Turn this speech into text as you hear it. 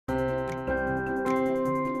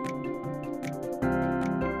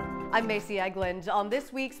I'm Macy Eglund. On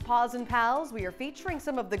this week's Paws and Pals, we are featuring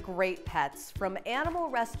some of the great pets from Animal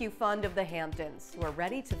Rescue Fund of the Hamptons who are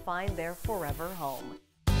ready to find their forever home.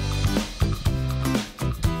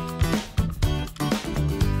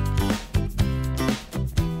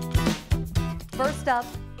 First up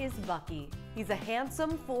is Bucky. He's a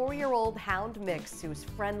handsome 4-year-old hound mix who's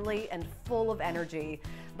friendly and full of energy.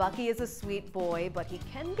 Bucky is a sweet boy, but he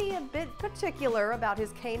can be a bit particular about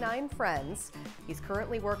his canine friends. He's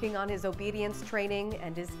currently working on his obedience training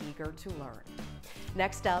and is eager to learn.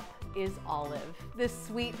 Next up is Olive. This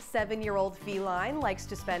sweet 7-year-old feline likes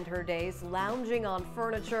to spend her days lounging on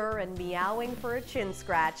furniture and meowing for a chin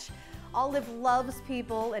scratch. Olive loves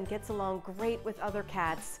people and gets along great with other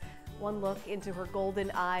cats. One look into her golden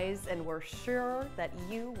eyes and we're sure that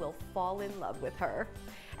you will fall in love with her.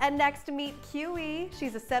 And next, meet Kiwi.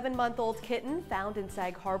 She's a 7-month-old kitten found in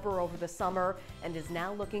Sag Harbor over the summer and is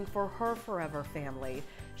now looking for her forever family.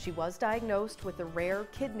 She was diagnosed with a rare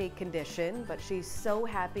kidney condition, but she's so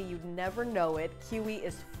happy you'd never know it. Kiwi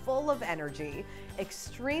is full of energy,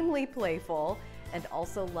 extremely playful, and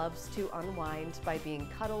also loves to unwind by being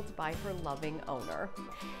cuddled by her loving owner.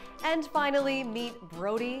 And finally, meet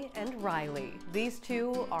Brody and Riley. These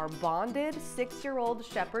two are bonded 6-year-old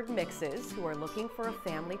shepherd mixes who are looking for a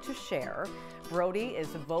family to share. Brody is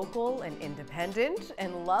vocal and independent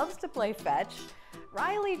and loves to play fetch.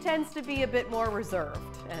 Riley tends to be a bit more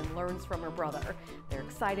reserved and learns from her brother. They're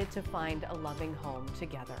excited to find a loving home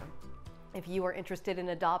together. If you are interested in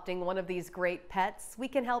adopting one of these great pets, we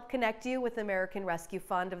can help connect you with American Rescue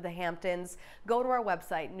Fund of the Hamptons. Go to our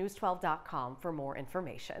website, news12.com, for more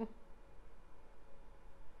information.